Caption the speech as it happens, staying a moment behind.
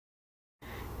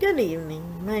Good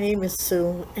evening. My name is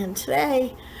Sue, and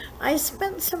today I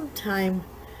spent some time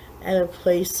at a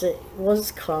place that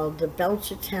was called the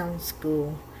Belchertown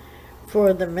School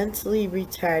for the Mentally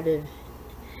Retarded,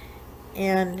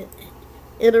 and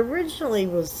it originally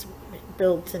was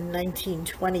built in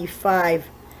 1925,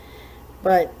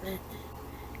 but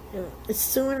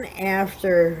soon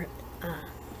after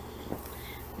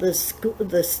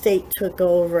the state took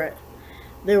over it,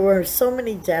 there were so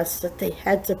many deaths that they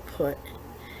had to put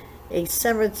a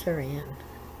cemetery in.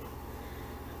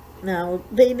 Now,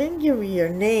 they didn't give you your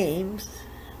names,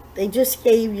 they just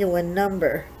gave you a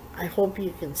number. I hope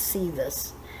you can see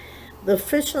this. The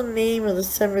official name of the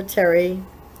cemetery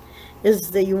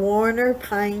is the Warner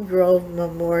Pine Grove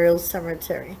Memorial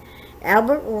Cemetery.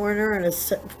 Albert Warner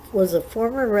was a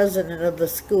former resident of the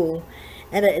school,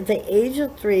 and at the age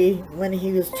of 3, when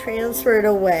he was transferred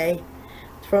away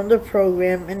from the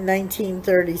program in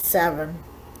 1937,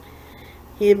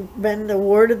 he had been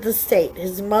awarded the state.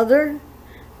 His mother,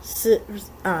 Cecile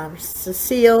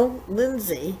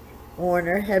Lindsay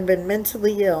Warner, had been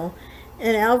mentally ill,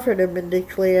 and Alfred had been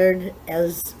declared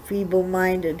as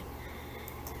feeble-minded.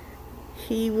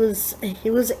 He was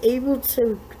able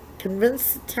to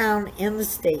convince the town and the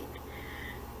state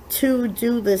to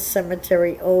do this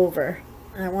cemetery over.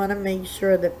 I want to make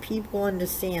sure that people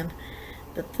understand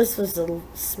that this was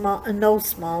no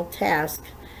small task.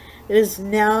 It is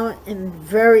now in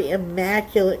very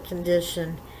immaculate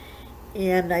condition,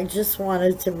 and I just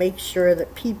wanted to make sure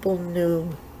that people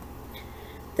knew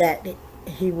that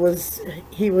he was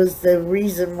the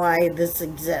reason why this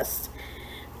exists.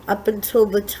 Up until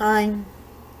the time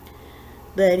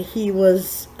that he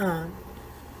was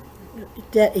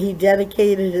he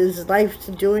dedicated his life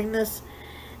to doing this,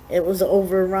 it was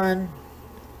overrun,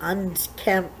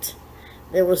 unkempt.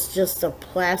 There was just a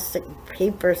plastic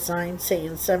paper sign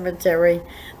saying cemetery.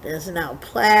 There's now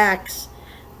plaques.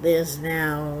 There's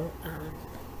now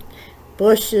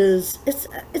bushes.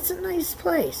 It's a nice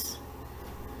place,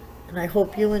 and I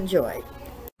hope you enjoy.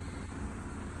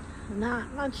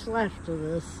 Not much left of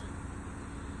this.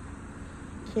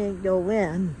 Can't go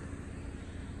in.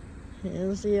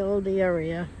 Here's the old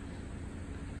area.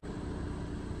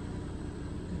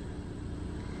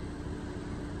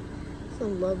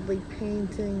 Some lovely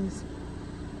paintings.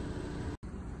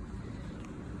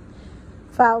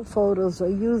 Foul photos are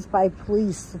used by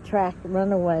police to track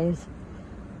runaways.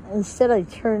 Instead, I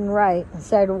turned right and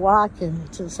started walking.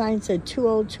 The sign said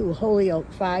 202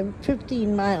 Holyoke,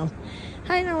 15 miles.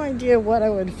 I had no idea what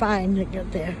I would find to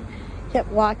get there.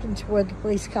 Kept walking toward the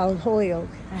place called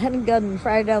Holyoke. I hadn't gotten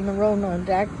far down the road when a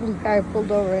dark blue car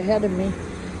pulled over ahead of me.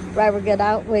 Driver got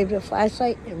out, waved a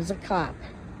flashlight. It was a cop.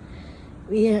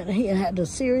 He had a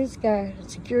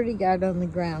security guard on the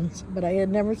grounds, but I had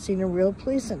never seen a real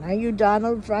policeman. Are you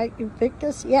Donald Wright? You picked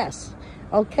us? Yes.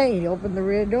 Okay, he opened the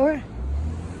rear door.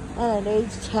 And at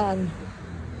age 10,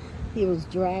 he was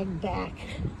dragged back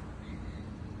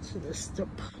to this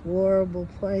deplorable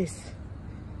place.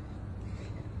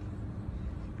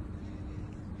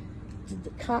 Did the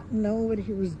cop know what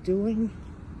he was doing?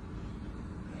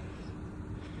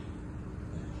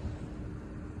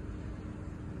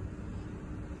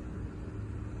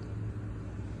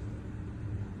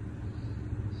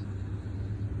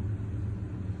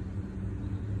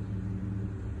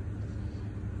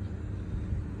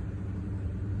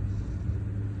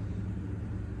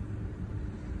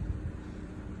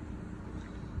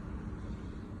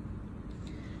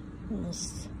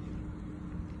 Most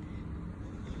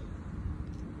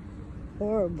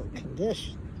horrible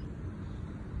condition.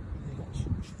 I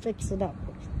should fix it up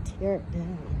or tear it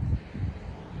down.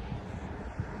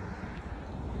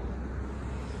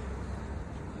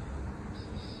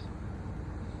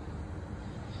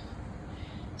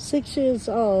 Six years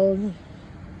old.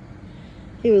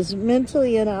 He was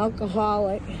mentally an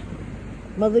alcoholic.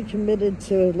 Mother committed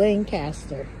to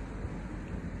Lancaster.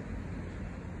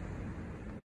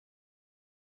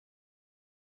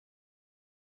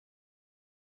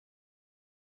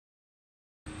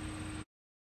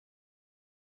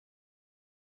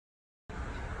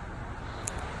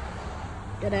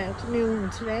 Good afternoon.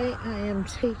 Today I am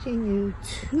taking you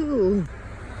to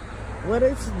what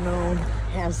is known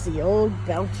as the old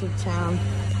Belchertown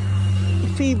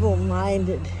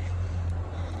feeble-minded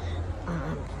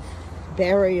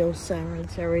burial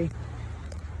cemetery.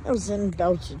 It was in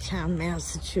Belchertown,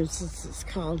 Massachusetts. It's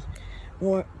called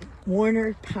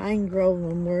Warner Pine Grove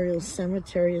Memorial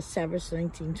Cemetery, established in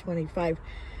 1925,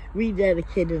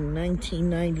 rededicated in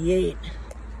 1998.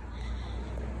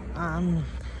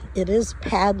 It is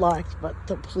padlocked, but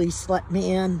the police let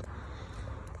me in.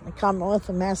 the Commonwealth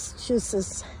of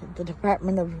Massachusetts, the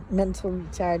Department of Mental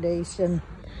Retardation.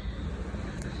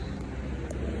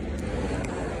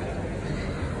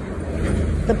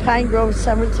 The Pine Grove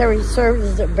Cemetery served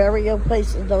as a burial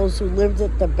place of those who lived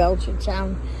at the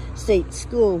Belchertown State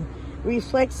School. It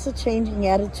reflects the changing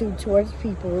attitude towards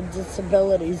people with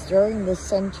disabilities during this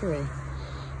century.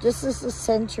 Just as the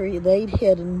century laid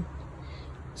hidden,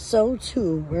 so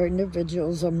too were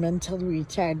individuals of mental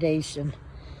retardation.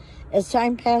 As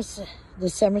time passed, the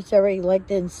cemetery, like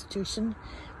the institution,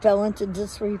 fell into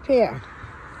disrepair.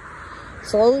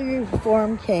 Slowly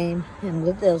reform came, and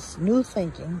with this, new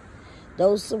thinking.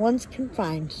 Those once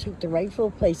confined took the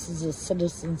rightful places as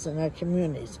citizens in our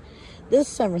communities. This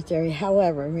cemetery,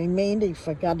 however, remained a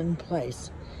forgotten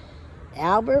place.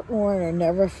 Albert Warner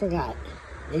never forgot.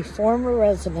 A former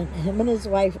resident, him and his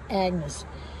wife Agnes,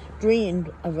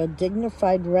 dreamed of a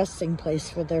dignified resting place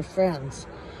for their friends.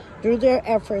 Through their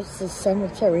efforts, the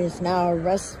cemetery is now a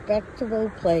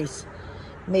respectable place.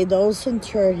 May those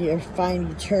interred here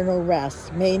find eternal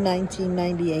rest. May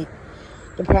 1998.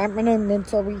 Department of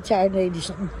Mental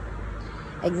Retardation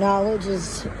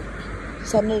acknowledges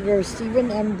Senator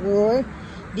Stephen M. Brewer,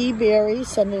 D. Berry,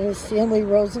 Senator Stanley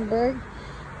Rosenberg,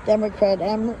 Democrat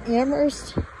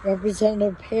Amherst,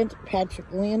 Representative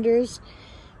Patrick Landers,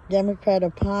 Democrat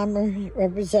of Palmer,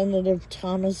 Representative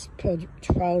Thomas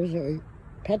Petroali,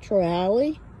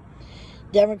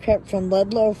 Democrat from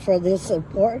Ludlow, for their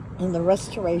support in the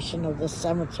restoration of the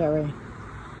cemetery.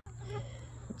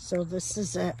 So this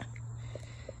is it.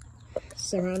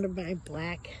 Surrounded by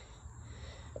black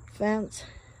fence,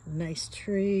 nice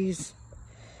trees.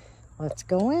 Let's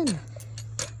go in.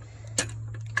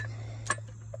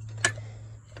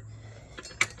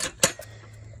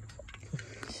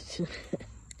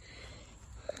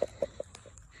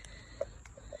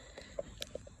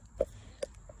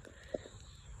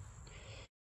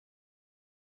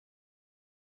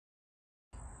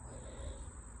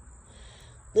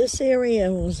 This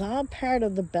area was all part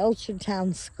of the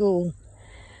Belchertown School.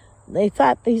 They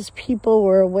thought these people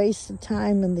were a waste of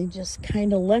time, and they just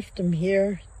kind of left them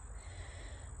here.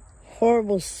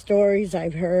 Horrible stories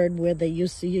I've heard where they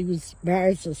used to use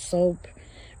bars of soap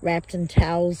wrapped in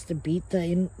towels to beat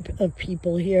the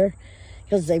people here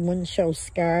because they wouldn't show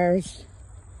scars.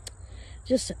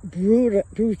 Just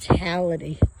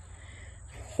brutality.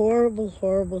 Horrible,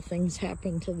 horrible things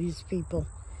happened to these people.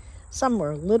 Some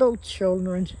were little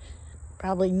children,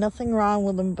 probably nothing wrong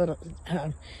with them but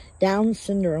Down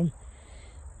syndrome.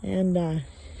 And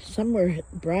some were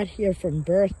brought here from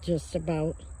birth just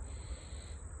about.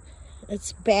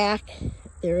 It's back.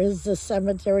 There is the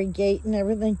cemetery gate and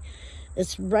everything.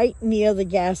 It's right near the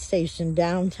gas station,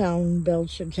 downtown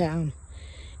Belchertown.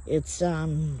 It's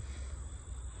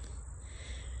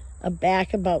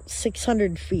back about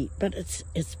 600 feet, but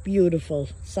it's beautiful.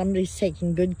 Somebody's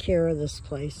taking good care of this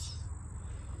place.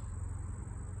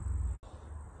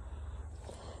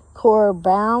 Core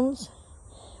Bounds,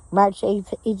 March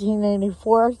 8th,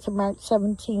 1884 to March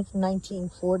 17th,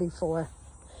 1944.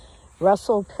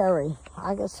 Russell Perry,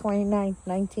 August 29th,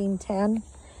 1910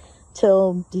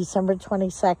 till December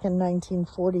 22nd,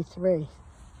 1943.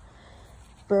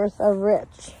 Bertha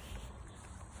Rich,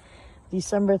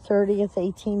 December 30th,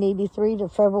 1883 to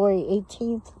February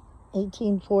 18th,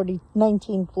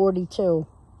 1942.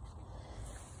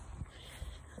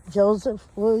 Joseph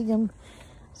William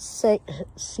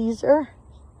Caesar,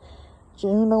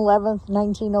 June 11th,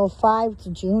 1905 to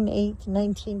June 8th,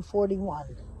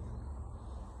 1941.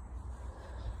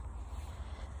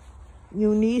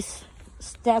 Eunice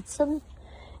Stetson,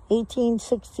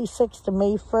 1866 to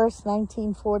May 1st,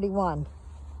 1941.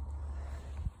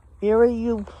 Vera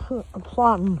U.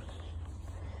 Plum,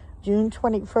 June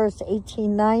 21st,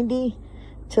 1890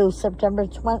 to September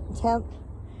 10th,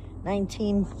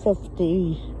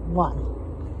 1951.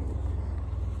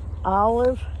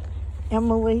 Olive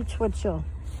Emily Twitchell,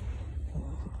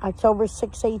 October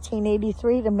 6,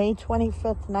 1883 to May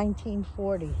 25th,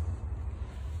 1940.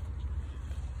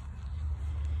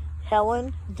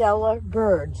 Helen Della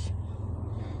Birds,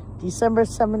 December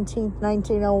 17th,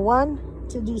 1901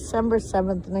 to December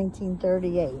 7th,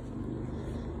 1938.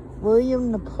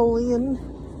 William Napoleon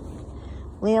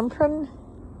Lampron,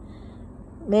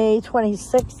 May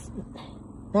 26th,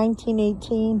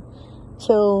 1918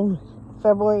 till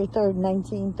February 3rd,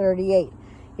 1938.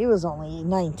 He was only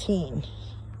 19.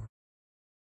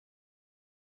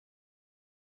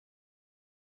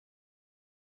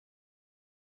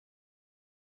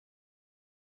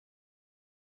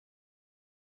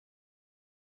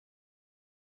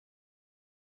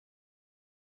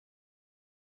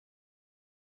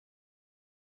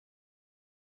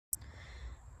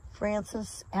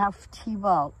 Francis F.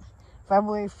 Tebow,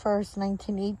 February 1st,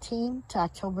 1918 to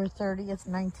October 30th,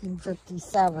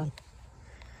 1957.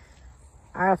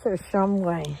 Arthur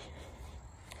Shumway.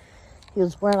 He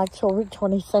was born October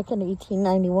 22nd,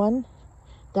 1891,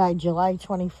 died July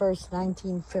 21st,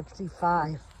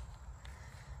 1955.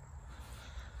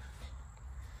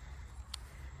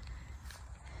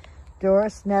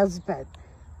 Doris Nesbitt,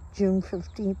 June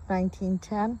 15th,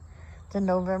 1910 to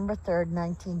November 3rd,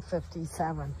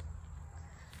 1957.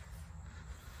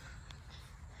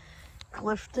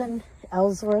 Clifton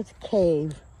Ellsworth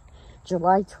Cave,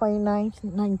 July 19th,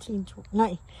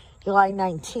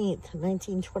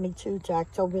 1922 to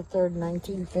October 3rd,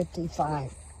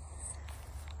 1955.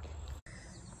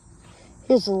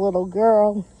 Here's a little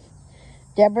girl,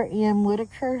 Deborah Ann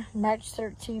Whitaker, March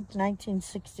 13th,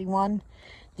 1961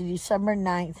 to December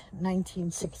 9th,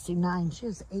 1969. She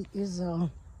was 8 years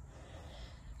old.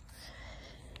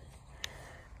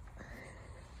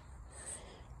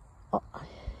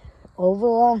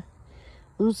 Ovala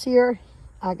Lucier,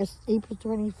 April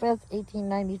 25th,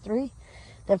 1893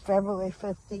 to February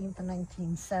 15th,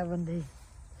 1970.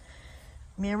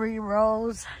 Mary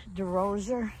Rose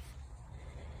DeRozier,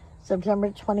 September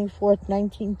 24th,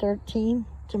 1913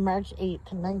 to March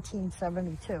 8th,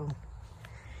 1972.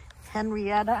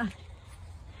 Henrietta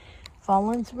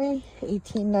Follansby,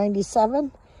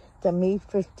 1897 to May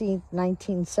 15th,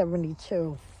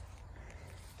 1972.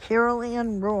 Carol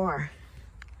Ann Rohr,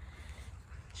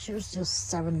 she was just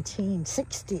 16,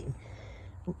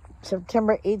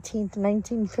 September 18th,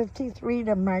 1953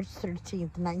 to March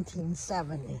 13th,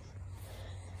 1970.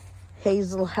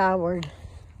 Hazel Howard,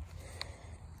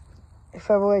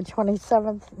 February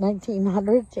 27th,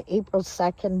 1900 to April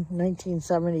 2nd,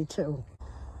 1972.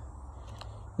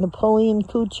 Napoleon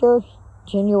Couture,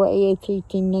 January 8th,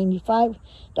 1895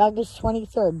 to August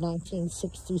 23rd,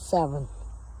 1967.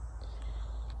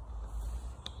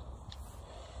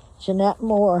 Jeanette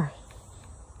Moore,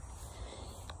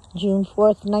 June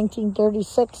 4th,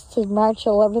 1936 to March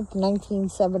 11th,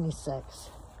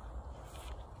 1976.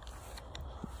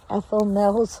 Ethel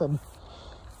Nelson,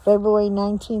 February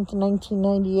 19th,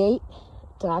 1998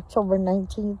 to October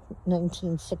 19th,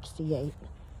 1968.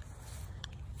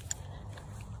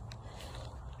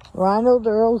 Ronald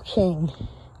Earl King,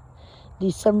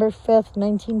 December 5th,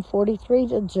 1943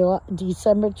 to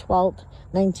December 12th,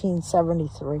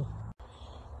 1973.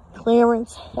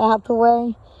 Clarence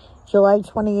Hathaway, July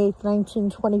 28th,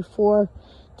 1924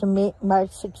 to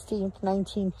March 16th,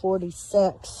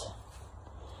 1946.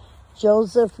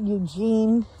 Joseph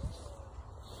Eugene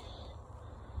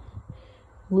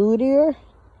Ludier,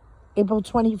 April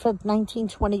 25th,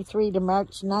 1923 to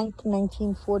March 9th,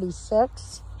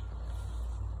 1946.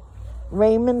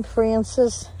 Raymond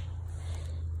Francis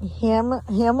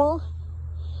Hamill,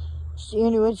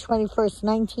 January 21st,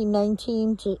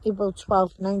 1919 to April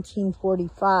 12th,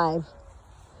 1945.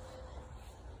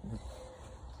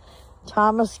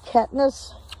 Thomas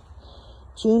Ketness,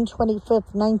 June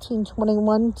 25th,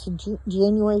 1921 to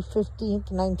January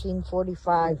 15th,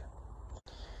 1945.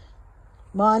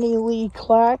 Bonnie Lee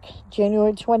Clark,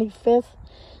 January 25th,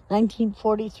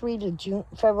 1943 to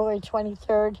February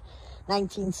 23rd,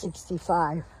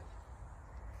 1965.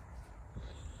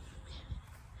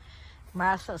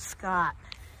 Martha Scott,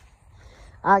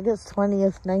 August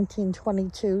 20th,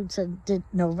 1922 to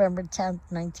November 10th,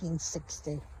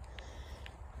 1960.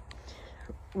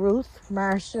 Ruth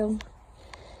Marshall,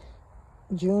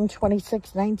 June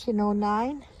 26,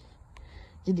 1909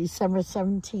 to December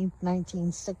 17th,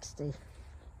 1960.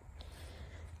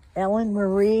 Ellen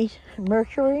Marie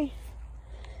Mercury,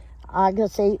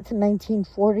 August 8th,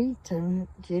 1940 to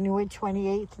January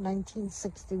 28th,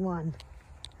 1961.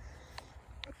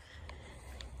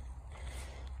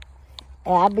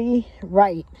 Abby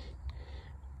Wright,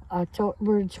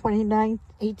 October 29th,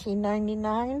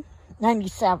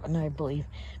 97, I believe.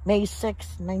 May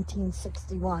 6th,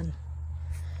 1961.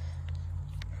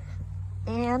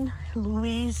 Anne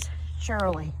Louise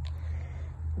Shirley,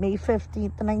 May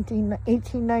 15th,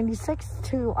 1896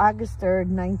 to August 3rd,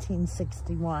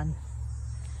 1961.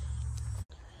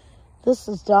 This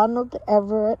is Donald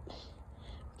Everett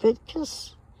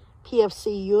Vitkus,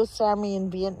 PFC, U.S. Army in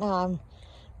Vietnam,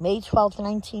 May 12th,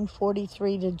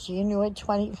 1943 to January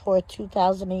 24th,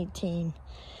 2018.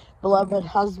 Beloved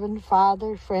husband,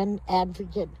 father, friend,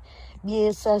 advocate.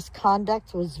 BSS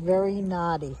conduct was very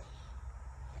naughty.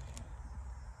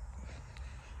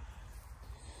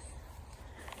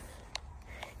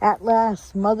 At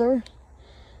last, Mother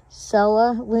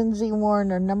Sella Lindsay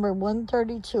Warner, number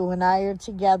 132, and I are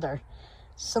together,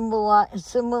 symbolically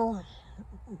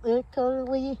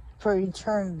for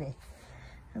eternity.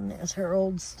 And there's her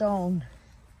old stone.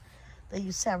 They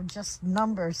used to have just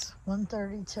numbers,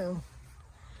 132.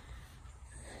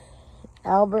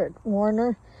 Albert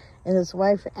Warner and his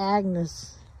wife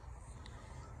Agnes.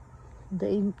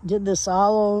 They did this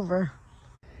all over.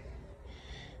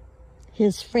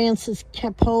 Here's Francis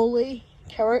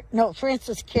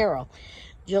Francis Carroll.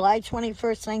 July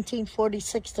 21st,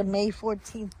 1946 to May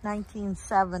 14th,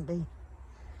 1970.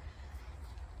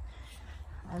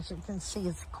 As you can see,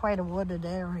 it's quite a wooded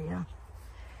area.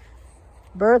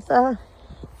 Bertha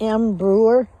M.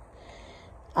 Brewer,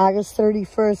 August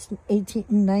 31st,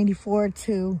 1894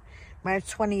 to March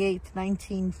 28th,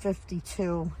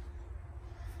 1952.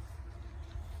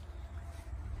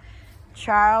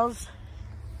 Charles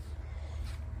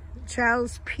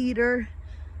Peter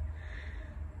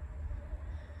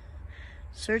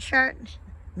Searchart,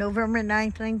 November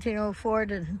 9th, 1904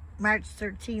 to March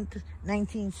 13th,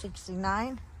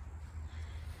 1969.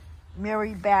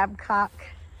 Mary Babcock,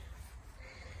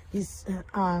 he's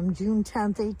June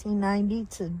 10th, 1890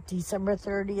 to December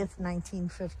 30th,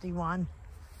 1951.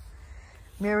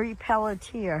 Mary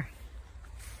Pelletier,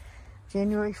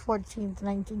 January 14th,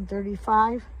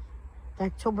 1935,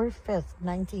 October 5th,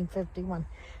 1951.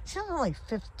 She's only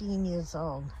 15 years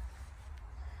old.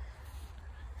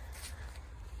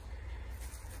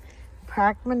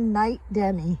 Parkman Knight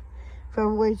Denny,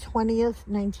 February 20th,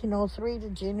 1903 to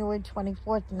January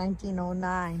 24th,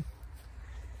 1909.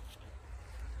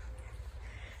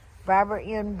 Barbara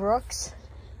Ann Brooks,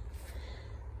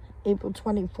 April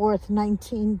 24th,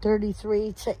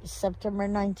 1933 to September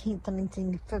 19th,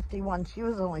 1951. She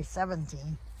was only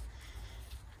 17.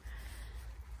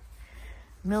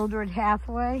 Mildred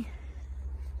Hathaway,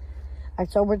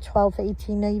 October 12th,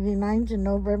 1889 to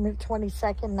November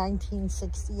 22nd,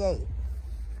 1968.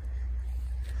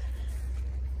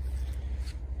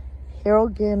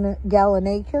 Harold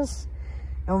Galanakis,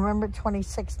 November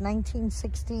 26,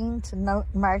 1916 to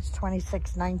March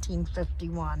 26,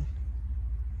 1951.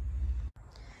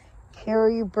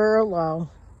 Carrie Burlow,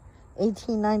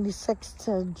 1896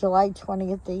 to July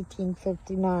 20th,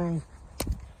 1859.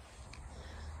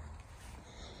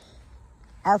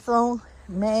 Ethel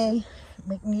May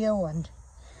McNeiland,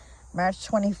 March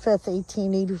 25th,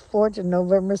 1884 to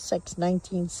November 6,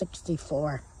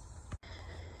 1964.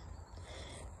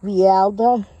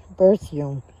 Vialda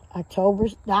Berthium,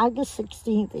 August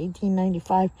 16th,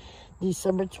 1895,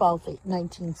 December 12th,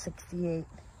 1968.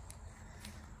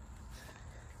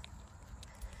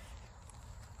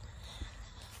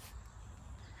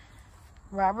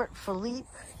 Robert Philippe,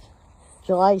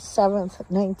 July 7th,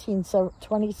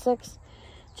 1926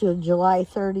 to July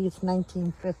 30th,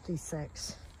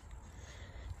 1956.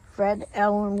 Fred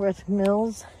Ellenworth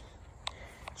Mills,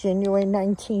 January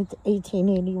 19th,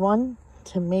 1881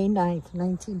 to May 9th,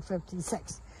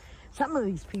 1956. Some of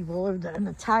these people lived an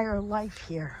entire life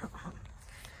here.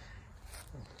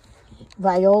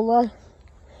 Viola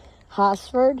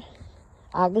Hosford,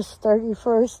 August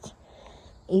 31st,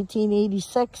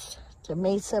 1886 to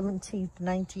May 17th,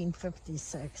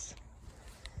 1956.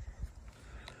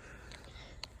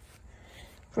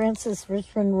 Francis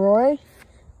Richmond Roy,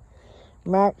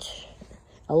 March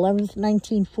 11th,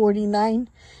 1949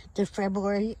 to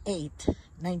February 8th,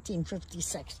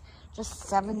 1956. Just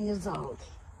 7 years old.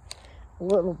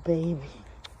 Little baby.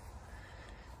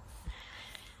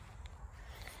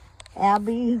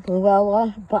 Abby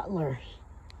Luella Butler,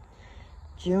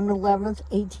 June 11th,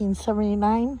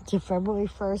 1879 to February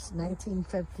 1st,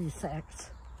 1956.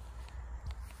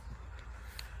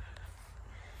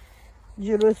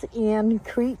 Judith Ann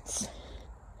Creets,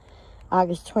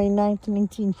 August 29th,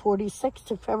 1946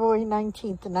 to February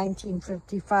 19th,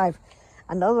 1955.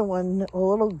 Another one, a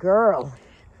little girl.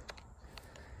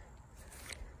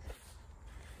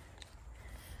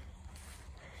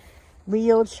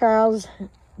 Leo Charles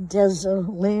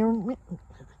Desaulniers,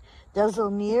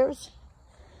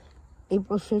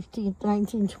 April 15th,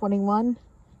 1921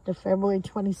 to February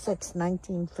 26th,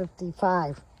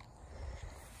 1955.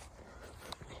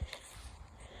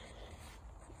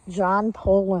 John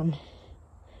Poland,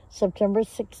 September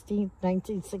 16th,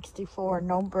 1964,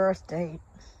 no birth date.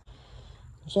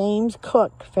 James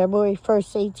Cook, February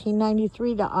 1st,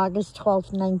 1893 to August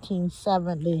 12th,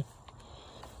 1970.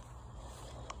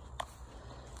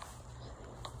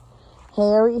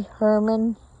 Harry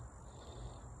Herman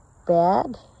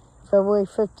Bad, February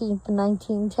 15th,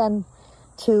 1910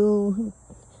 to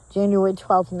January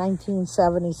 12th,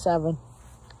 1977.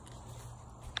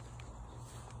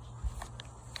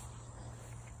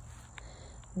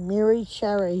 Mary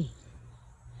Cherry,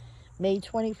 May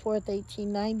 24th,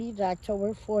 1890 to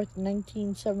October 4th,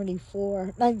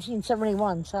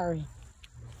 1971, sorry.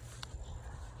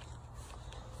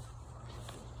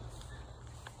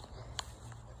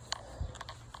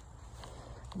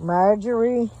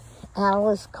 Marjorie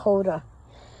Alice Coda,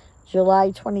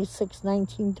 July 26,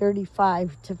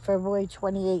 1935 to February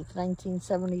 28,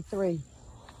 1973.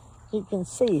 You can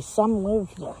see some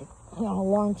lived there, a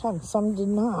long time, some did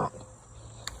not.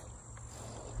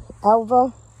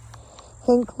 Elva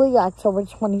Hinckley, October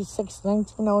 26,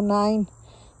 1909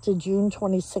 to June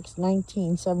 26,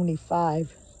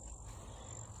 1975.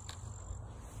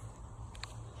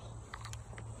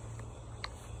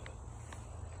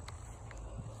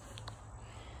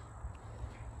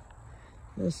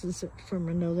 This is it from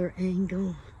another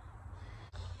angle.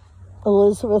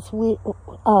 Elizabeth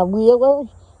Wheeler,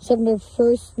 December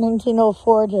 1st,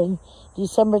 1904 to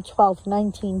December 12th,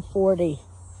 1940.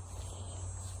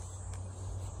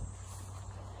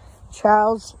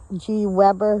 Charles G.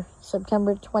 Weber,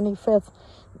 September 25th,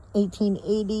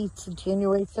 1880 to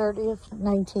January 30th,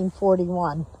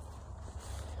 1941.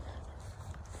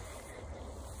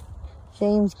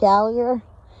 James Gallier,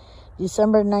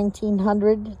 December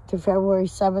 1900 to February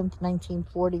 7th,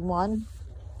 1941.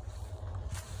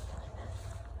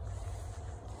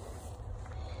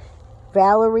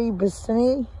 Valerie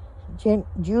Bassini, June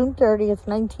 30th,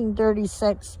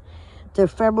 1936 to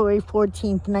February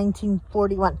 14th,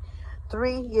 1941.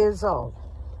 3 years old.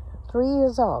 3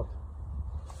 years old.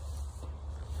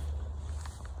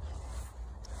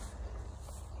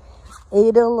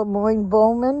 Ada Lemoyne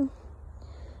Bowman,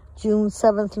 June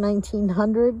 7th,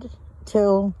 1900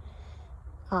 till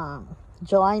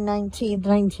July 19th,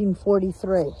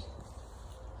 1943.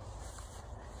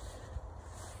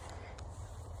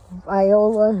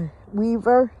 Viola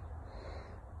Weaver,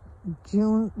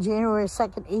 January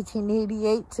 2nd,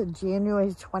 1888 to January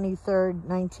 23rd,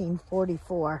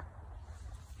 1944.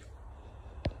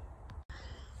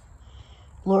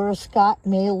 Laura Scott,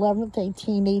 May 11th,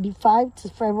 1885 to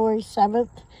February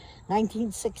 7th,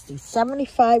 1960.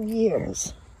 75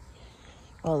 years.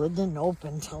 Well, it didn't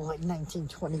open until like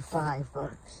 1925,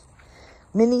 but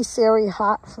Minnie Sarah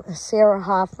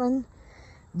Hoffman,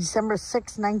 December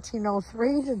 6,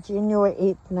 1903 to January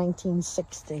 8,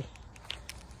 1960.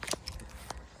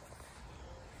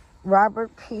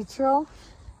 Robert Petro,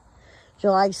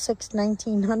 July 6,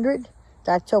 1900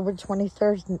 to October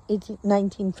 23rd,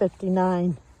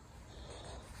 1959.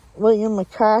 William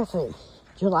McCarthy,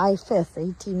 July 5th,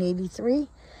 1883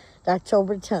 to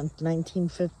October 10th,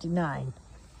 1959.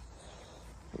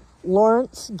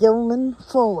 Lawrence Gilman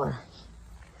Fuller,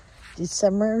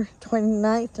 December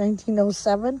 29th,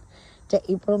 1907 to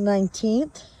April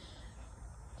 19th,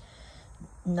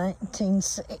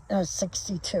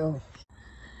 1962.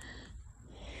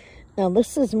 Now,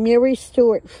 this is Mary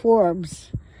Stewart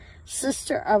Forbes,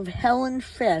 sister of Helen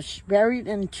Fish, buried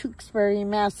in Tewksbury,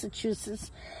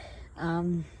 Massachusetts,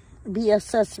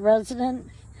 BSS resident,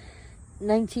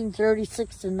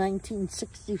 1936 to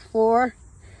 1964.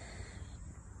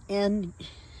 And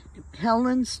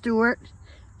Helen Stewart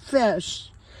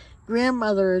Fish,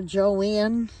 grandmother of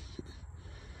Joanne,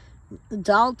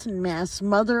 Dalton, Mass.,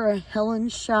 mother of Helen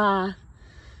Shaw.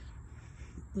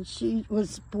 She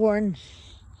was born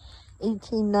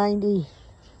 1890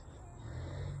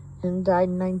 and died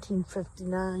in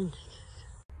 1959.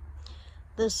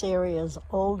 This area is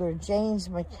older. James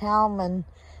McCalman,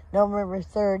 November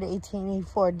 3rd,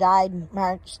 1884, died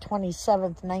March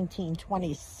 27th,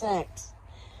 1926.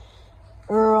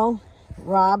 Earl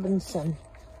Robinson,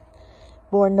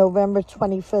 born November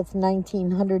 25th,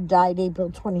 1900, died April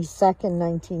 22nd,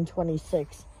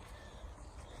 1926.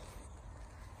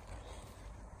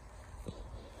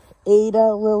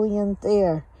 Ada Lillian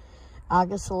Thayer,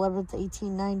 August 11th,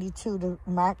 1892 to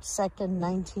March 2nd,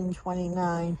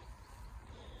 1929.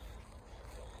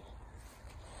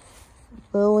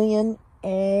 Lillian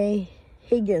A.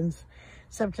 Higgins,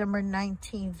 September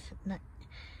 19th,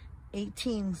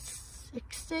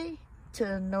 1860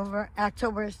 to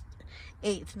October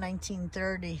 8th,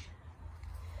 1930.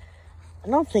 I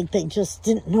don't think they just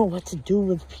didn't know what to do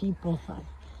with people.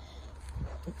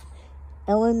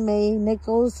 Ellen May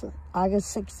Nichols,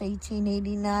 August 6,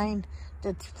 1889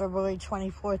 to February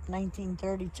 24th,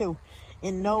 1932.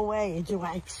 In no way do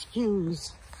I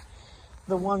excuse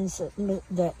the ones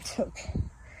that took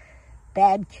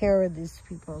bad care of these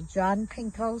people. John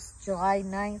Pinkos, July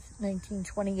 9th,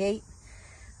 1928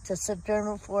 to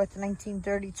September 4th,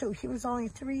 1932. He was only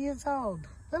 3 years old.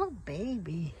 Little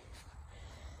baby.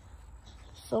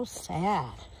 So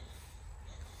sad.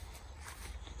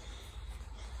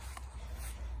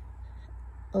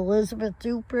 Elizabeth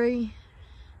Dupree,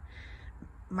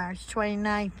 March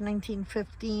 29th,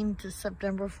 1915 to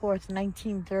September 4th,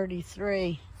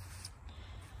 1933.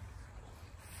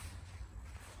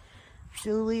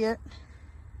 Juliet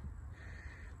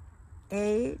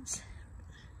AIDS,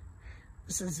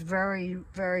 This is very,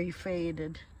 very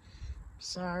faded.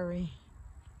 Sorry.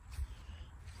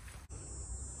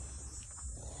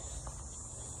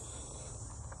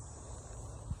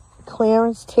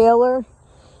 Clarence Taylor,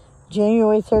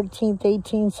 January 13th,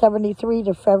 1873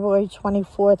 to February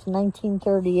 24th,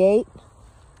 1938.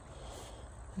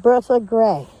 Bertha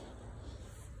Gray,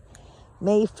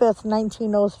 May 5th,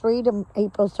 1903 to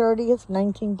April 30th,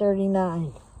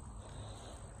 1939.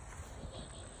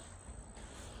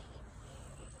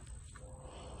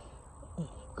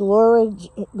 Gloria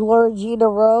Gita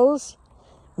Rose,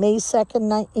 May 2nd,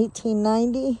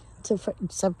 1890 to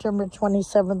September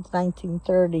 27th,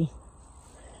 1930.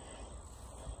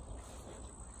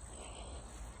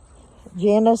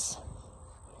 Janice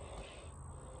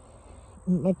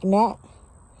McNatt,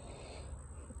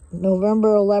 November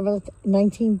 11th,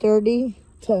 1930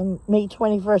 to May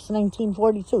 21st,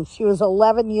 1942. She was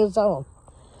 11 years old.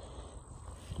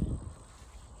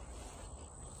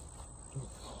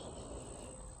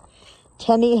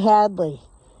 Tenny Hadley,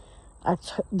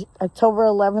 October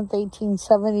 11th,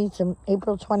 1870 to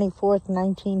April 24th,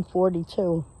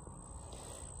 1942.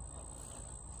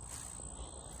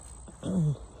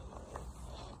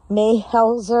 May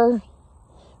Helzer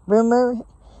Rimmer,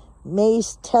 May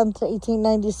 10th,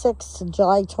 1896 to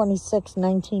July 26th,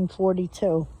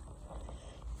 1942.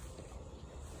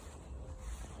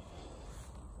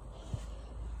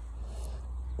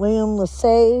 William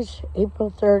Lesage, April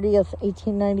 30th,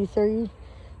 1893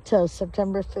 to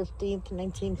September 15th,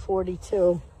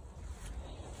 1942.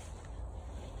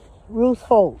 Ruth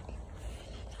Holt,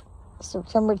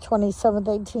 September 27th,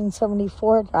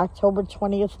 1874 to October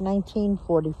 20th,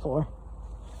 1944.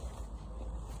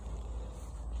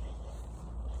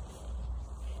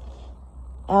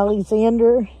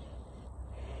 Alexander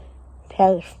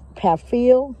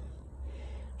Paffiel,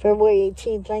 February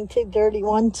 18th,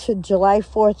 1931 to July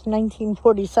 4th,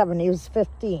 1947. He was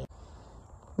 15.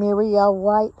 Mary L.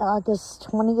 White, August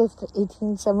 20th,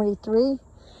 1873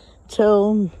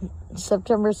 till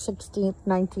September 16th,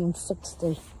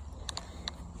 1960.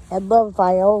 Edla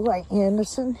Viola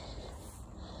Anderson,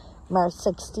 March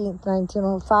 16th,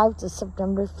 1905 to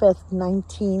September 5th,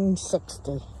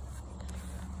 1960.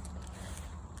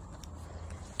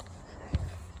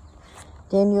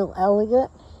 Daniel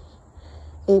Elliott,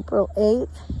 April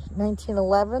 8th,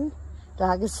 1911 to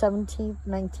August 17th,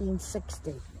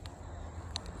 1960.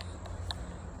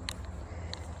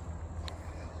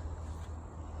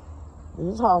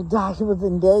 These all died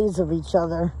within days of each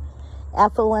other.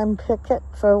 Ethel M. Pickett,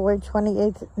 February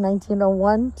 28th,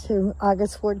 1901 to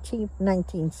August 14th,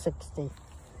 1960.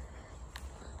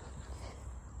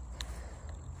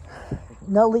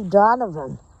 Nellie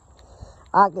Donovan,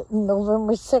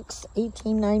 November 6th,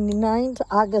 1899 to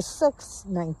August 6th,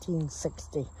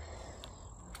 1960.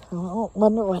 I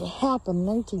wonder what happened in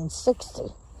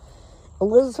 1960.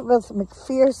 Elizabeth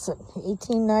McPherson,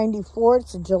 1894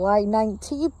 to July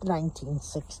 19th,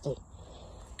 1960.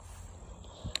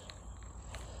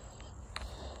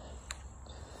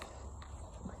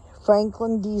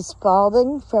 Franklin D.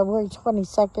 Spaulding, February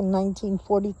 22nd,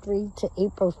 1943 to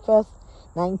April 5th,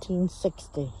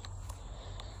 1960.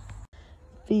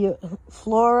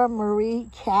 Flora Marie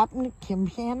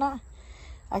Campana,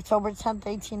 October 10th,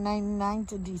 1899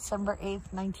 to December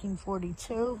 8th,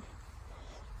 1942.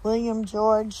 William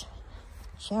George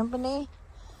Champagny,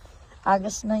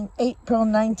 April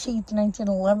 19th,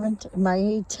 1911 to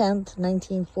May 10th,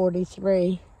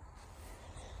 1943.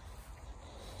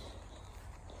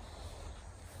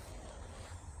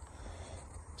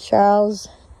 Charles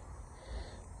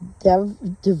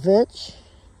DeVitch,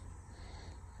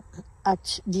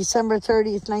 December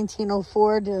 30th,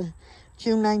 1904 to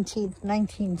June 19th,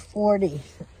 1940.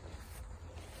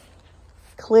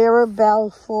 Clara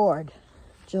Bell Ford,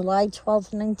 July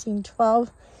 12th,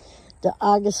 1912 to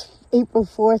April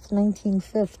 4th,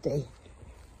 1950.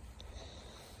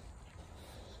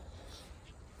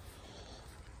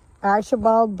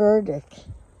 Archibald Burdick,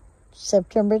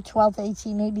 September 12th,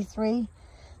 1883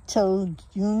 till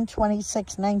June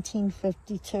 26,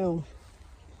 1952.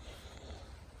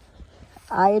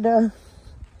 Ida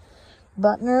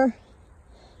Butner,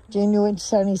 January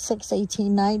 76,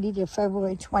 1890 to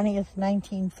February 20th,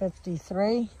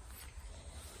 1953.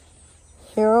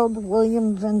 Harold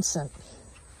William Vincent,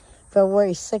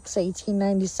 February 6,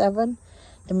 1897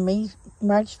 to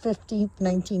March 15th,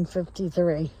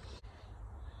 1953.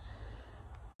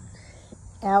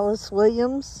 Alice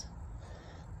Williams,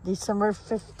 December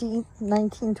 15th,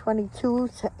 1922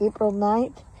 to April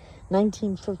 9th,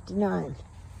 1959.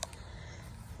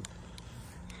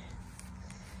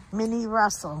 Minnie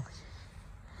Russell,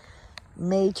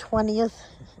 May 20th,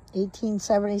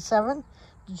 1877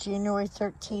 to January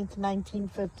 13th,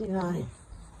 1959.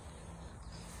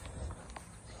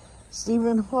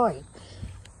 Stephen Hoyt,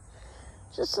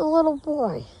 just a little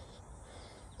boy.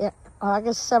 Yeah,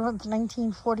 August 7th,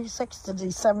 1946 to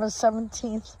December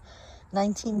 17th,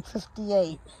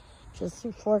 1958, just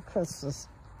before Christmas.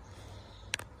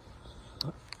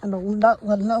 And a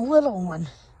little one,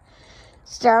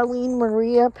 Starlene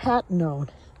Maria Patnode,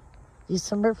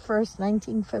 December 1st,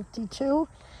 1952,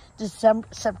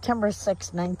 September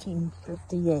 6th,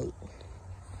 1958.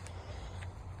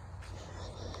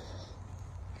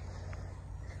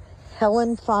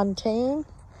 Helen Fontaine,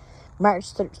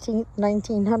 March 13th,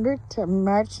 1900 to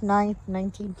March 9th,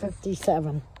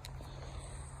 1957.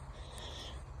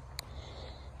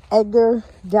 Edgar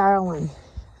Darling,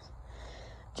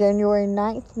 January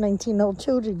 9th,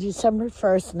 1902 to December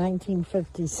 1st,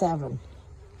 1957.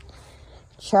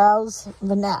 Charles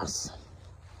Vaness,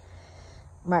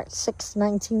 March 6,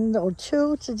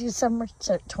 1902 to December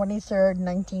 23rd,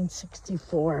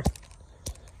 1964.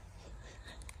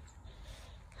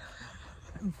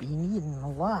 I'm being eaten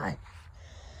alive.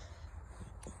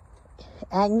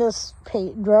 Agnes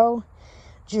Pedro,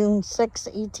 June 6,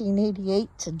 1888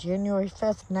 to January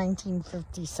 5th,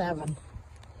 1957.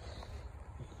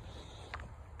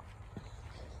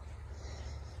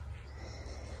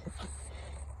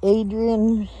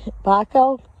 Adrian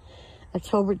Baco,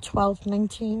 October 12th,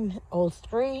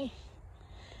 1903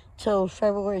 till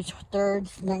February 3rd,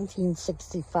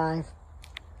 1965.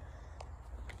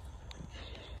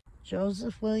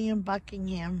 Joseph William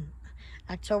Buckingham,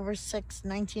 October 6,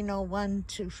 1901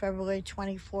 to February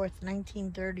 24th,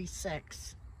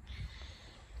 1936.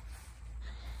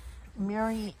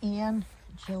 Mary Ann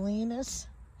Jelinas,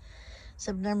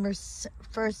 September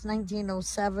 1st,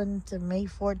 1907 to May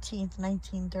 14th,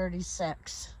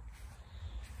 1936.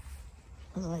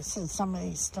 As I said, some of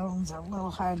these stones are a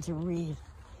little hard to read.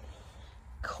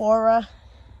 Cora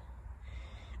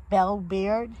Bell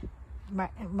Beard,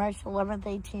 March 11th,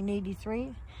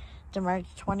 1883 to March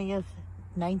 20th,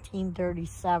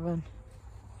 1937.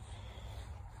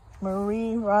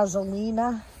 Marie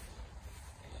Rosalina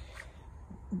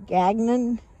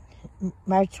Gagnon,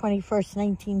 March 21st,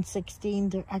 1916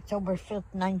 to October 5th,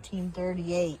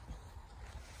 1938.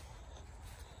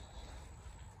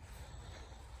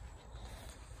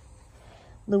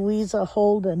 Louisa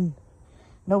Holden,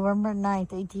 November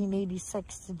 9th,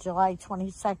 1886 to July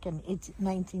 22nd,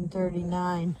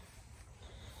 1939.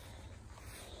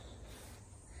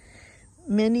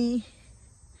 Minnie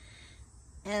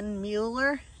N.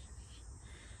 Mueller,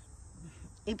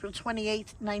 April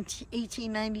 28th,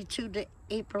 1892 to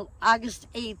August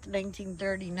 8th,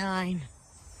 1939.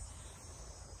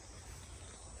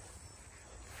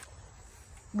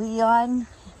 Leon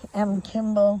M.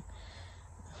 Kimball,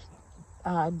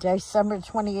 December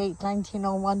 28th,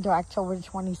 1901 to October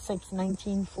 26th,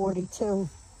 1942.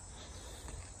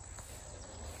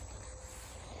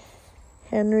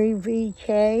 Henry V.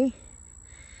 Kay,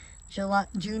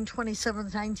 June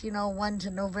 27th, 1901 to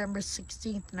November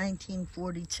 16th,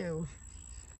 1942.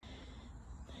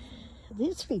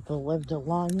 These people lived a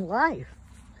long life.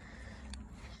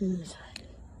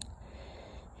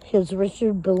 Here's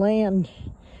Richard Beland,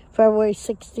 February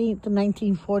 16th,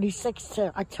 1946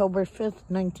 to October 5th,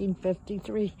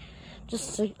 1953.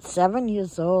 Just 7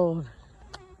 years old.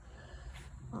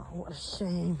 Oh, what a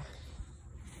shame.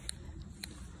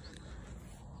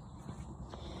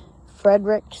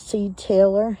 Frederick C.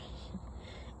 Taylor,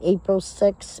 April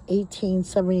 6,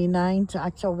 1879 to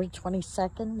October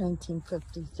 22nd,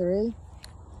 1953.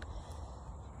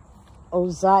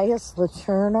 Ozias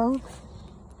Laterno,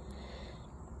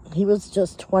 he was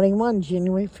just 21,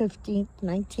 January 15th,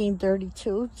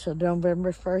 1932 to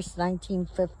November 1st,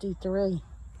 1953.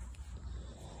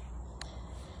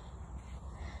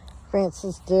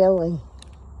 Francis Daly,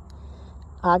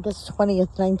 August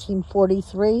 20th,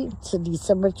 1943 to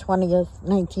December 20th,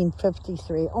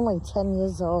 1953. Only 10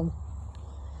 years old.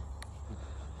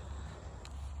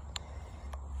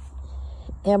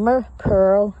 Emma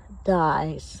Pearl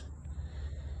dies,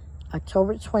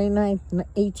 October 29th,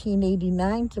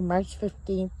 1889 to March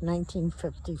 15th,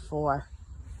 1954.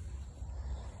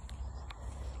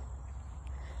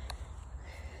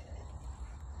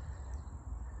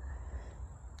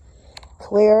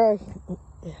 Claire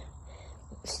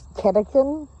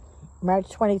Kettikin, March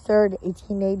 23rd,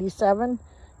 1887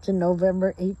 to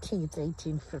November 18th,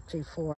 1854.